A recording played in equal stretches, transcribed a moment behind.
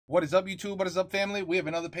What is up, YouTube? What is up, family? We have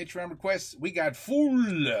another Patreon request. We got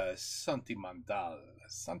Foule sentimentale.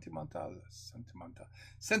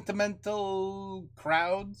 Sentimental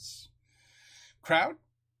crowds. Crowd?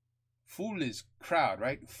 Foule is crowd,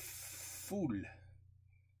 right? Foule.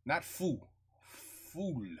 Not fou.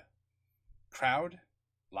 Foule. Crowd.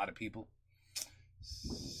 A lot of people.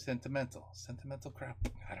 Sentimental crowd.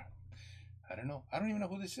 I don't know. I don't even know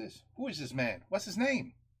who this is. Who is this man? What's his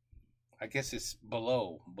name? I guess it's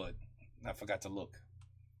below, but I forgot to look.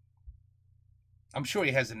 I'm sure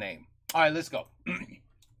he has a name. All right, let's go.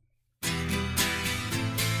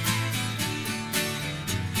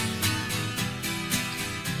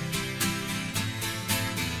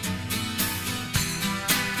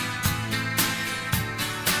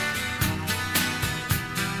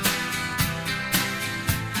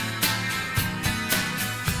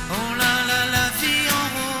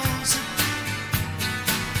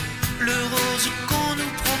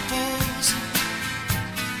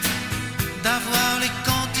 D'avoir les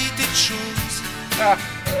quantités de choses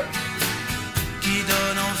qui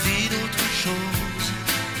donnent envie d'autre chose.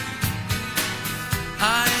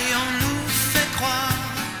 Et on nous fait croire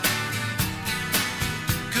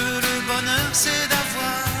que le bonheur c'est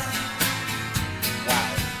d'avoir,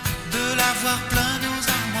 de l'avoir plein nos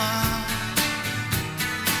armoires.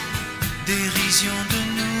 Dérision de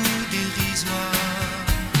nous dérisoire,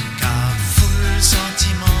 car foule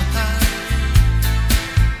sentimentale.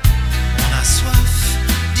 Soif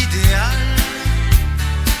d'idéal,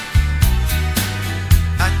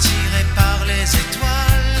 attiré par les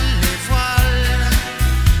étoiles, les voiles,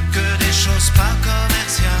 que des choses pas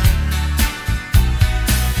commerciales.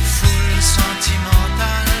 Foule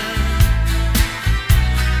sentimentale,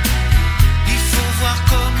 il faut voir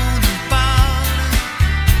comment on nous parle,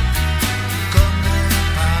 comme on nous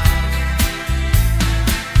parle.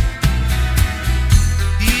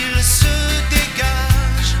 Il se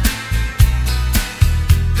dégage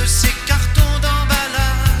de ces cartons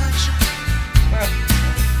d'emballage,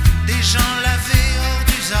 des gens lavés hors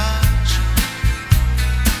d'usage,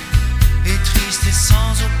 et tristes et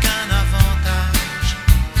sans aucun avantage.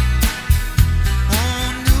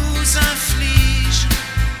 On nous inflige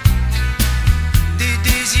des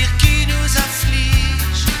désirs qui nous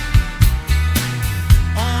affligent.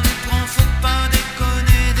 On nous prend, faut pas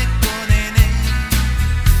déconner, déconner,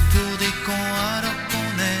 pour des cons alors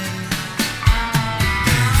qu'on est.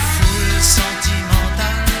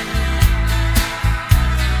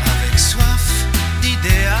 Avec soif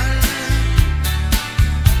d'idéal,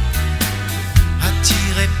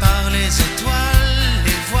 attiré par les étoiles,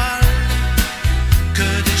 les voiles,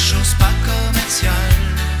 que des choses pas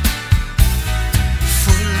commerciales.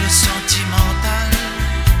 Foule sentimentale,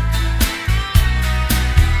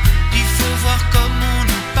 il faut voir comment on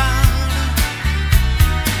nous parle,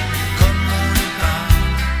 comme on nous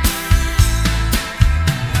parle.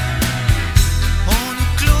 On nous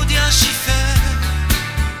Claudia Schiffer,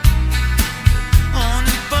 on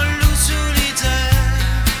nous Paul Lousolitaire.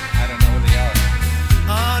 I don't know who they are.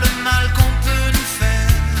 Oh, le mal qu'on peut nous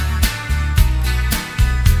faire,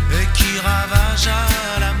 et qui ravage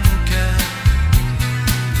à la mouquette.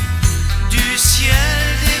 Du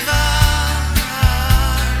ciel dévale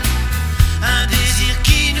un désir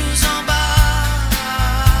qui nous emballe.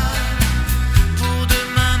 Pour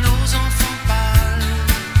demain nos enfants pâles,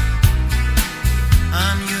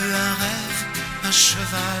 un mieux, un rêve, un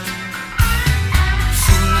cheval.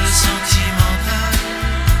 Foule sentimentale,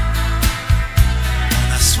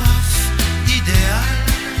 on a soif d'idéal,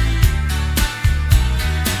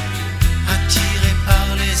 attiré par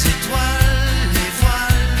les étoiles, les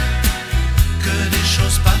voiles, que des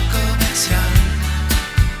choses pas commerciales.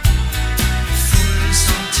 Foule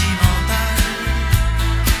sentimentale,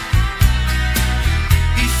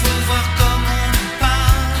 il faut voir comment on nous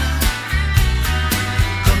parle,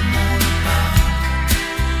 comme on nous parle.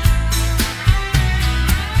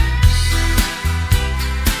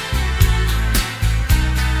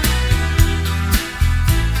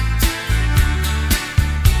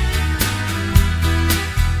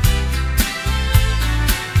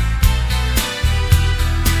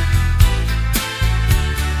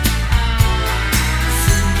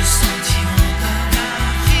 Foule sentimentale,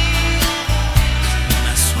 on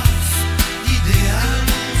a soif d'idéal.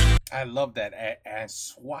 I love that. And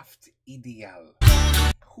soif idéal.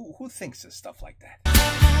 Who thinks of stuff like that?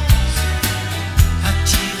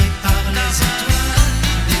 Attiré par les étoiles,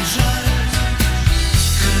 les voiles,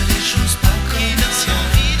 que des choses pas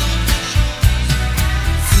commerciales.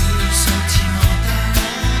 Foule sentimentale,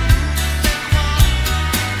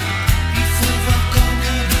 il faut voir comme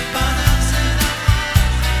on nous parle,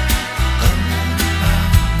 comme on nous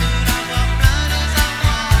parle.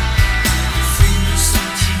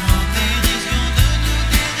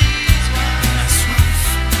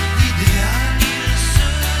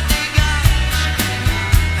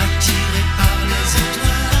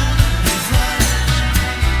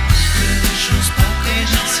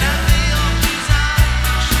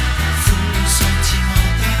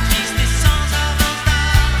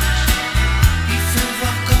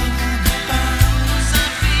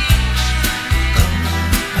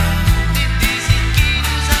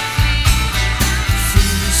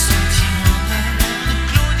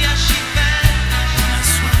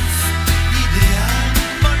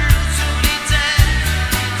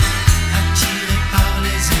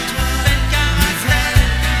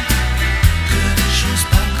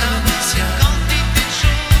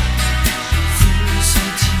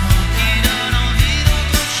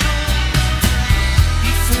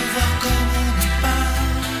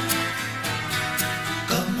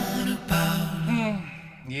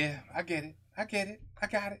 Yeah, I get it. I get it. I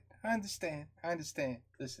got it. I understand. I understand.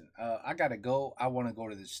 Listen, I gotta go. I want to go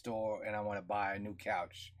to the store and I want to buy a new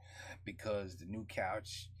couch because the new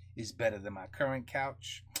couch is better than my current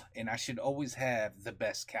couch, and I should always have the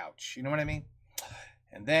best couch. You know what I mean?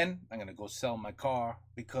 And then I'm gonna go sell my car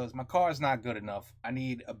because my car is not good enough. I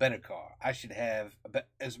need a better car. I should have,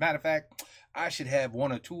 as a matter of fact, I should have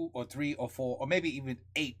 1 or 2 or 3 or 4 or maybe even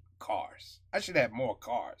 8 cars. I should have more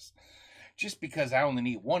cars. Just because I only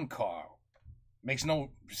need 1 car makes no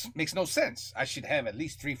sense. I should have at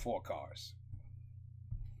least 3, 4 cars.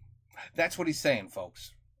 That's what he's saying,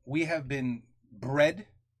 folks. We have been bred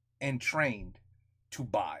and trained to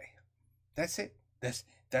buy. That's it.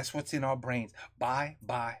 That's what's in our brains. Buy,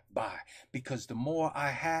 buy, buy. Because the more I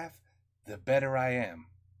have, the better I am.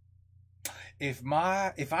 If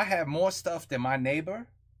I have more stuff than my neighbor,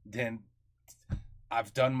 then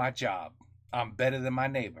I've done my job. I'm better than my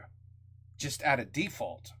neighbor. Just out of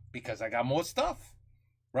default, because I got more stuff,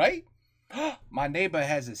 right? My neighbor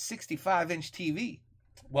has a 65-inch TV.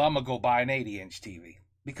 Well, I'm going to go buy an 80-inch TV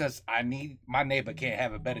because my neighbor can't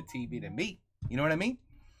have a better TV than me. You know what I mean?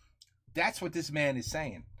 That's what this man is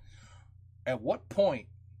saying. At what point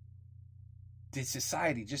did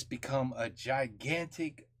society just become a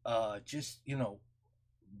gigantic,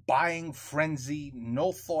 buying frenzy,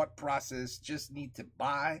 no thought process, just need to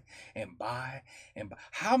buy and buy and buy?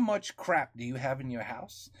 How much crap do you have in your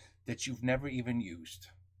house that you've never even used?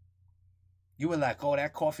 You were like, oh,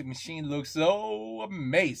 that coffee machine looks so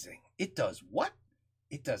amazing. It does what?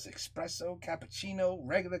 It does espresso, cappuccino,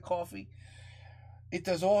 regular coffee. It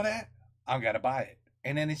does all that. I'm going to buy it.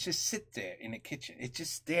 And then it just sit there in the kitchen. It's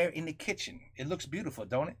just there in the kitchen. It looks beautiful,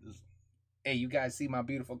 don't it? Hey, you guys see my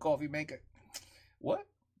beautiful coffee maker? What?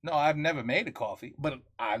 No, I've never made a coffee, but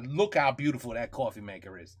look how beautiful that coffee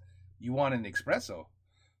maker is. You want an espresso?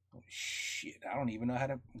 Oh, shit, I don't even know how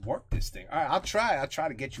to work this thing. All right, I'll try. I'll try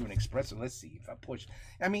to get you an espresso. Let's see if I push.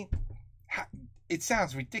 I mean, it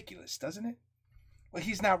sounds ridiculous, doesn't it? Well,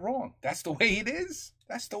 he's not wrong. That's the way it is.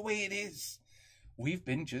 That's the way it is. We've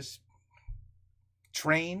been just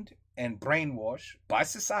trained and brainwashed by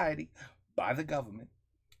society, by the government.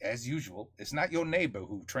 As usual, it's not your neighbor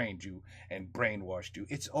who trained you and brainwashed you.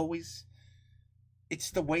 It's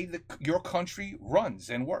the way your country runs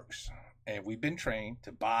and works. And we've been trained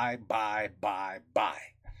to buy, buy, buy, buy.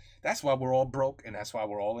 That's why we're all broke, and that's why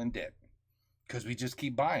we're all in debt. Because we just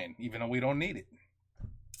keep buying, even though we don't need it.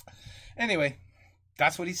 Anyway,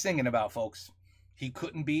 that's what he's singing about, folks. He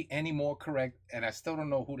couldn't be any more correct, and I still don't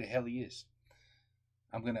know who the hell he is.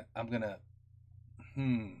 I'm gonna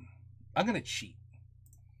cheat.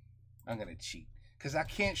 I'm going to cheat because I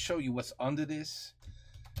can't show you what's under this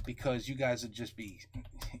because you guys would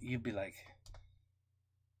you'd be like,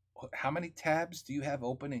 how many tabs do you have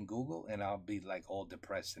open in Google? And I'll be like all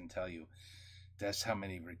depressed and tell you that's how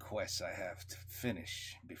many requests I have to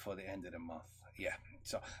finish before the end of the month. Yeah.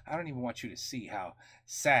 So I don't even want you to see how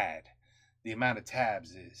sad the amount of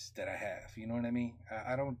tabs is that I have. You know what I mean?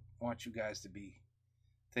 I don't want you guys to be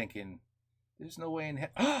thinking there's no way in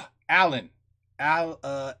hell.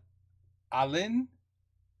 Alain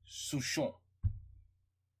Souchon.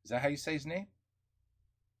 Is that how you say his name?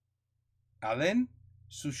 Alain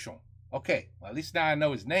Souchon. Okay, well, at least now I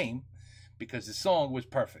know his name because the song was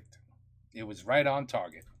perfect. It was right on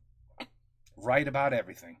target. Right about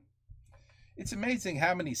everything. It's amazing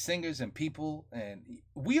how many singers and people, and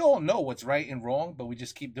we all know what's right and wrong, but we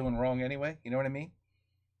just keep doing wrong anyway. You know what I mean?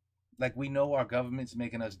 Like, we know our government's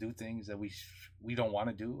making us do things that we don't want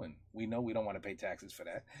to do, and we know we don't want to pay taxes for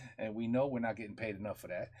that, and we know we're not getting paid enough for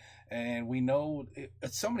that, and we know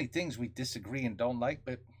so many things we disagree and don't like,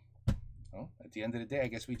 but at the end of the day, I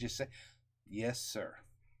guess we just say, yes, sir.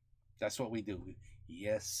 That's what we do.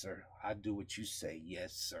 Yes, sir. I do what you say.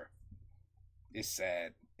 Yes, sir. It's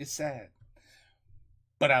sad. It's sad.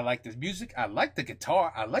 But I like the music. I like the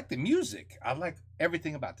guitar. I like the music. I like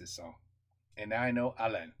everything about this song. And now I know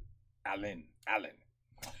Alain.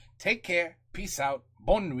 Take care. Peace out.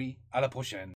 Bonne nuit. À la prochaine.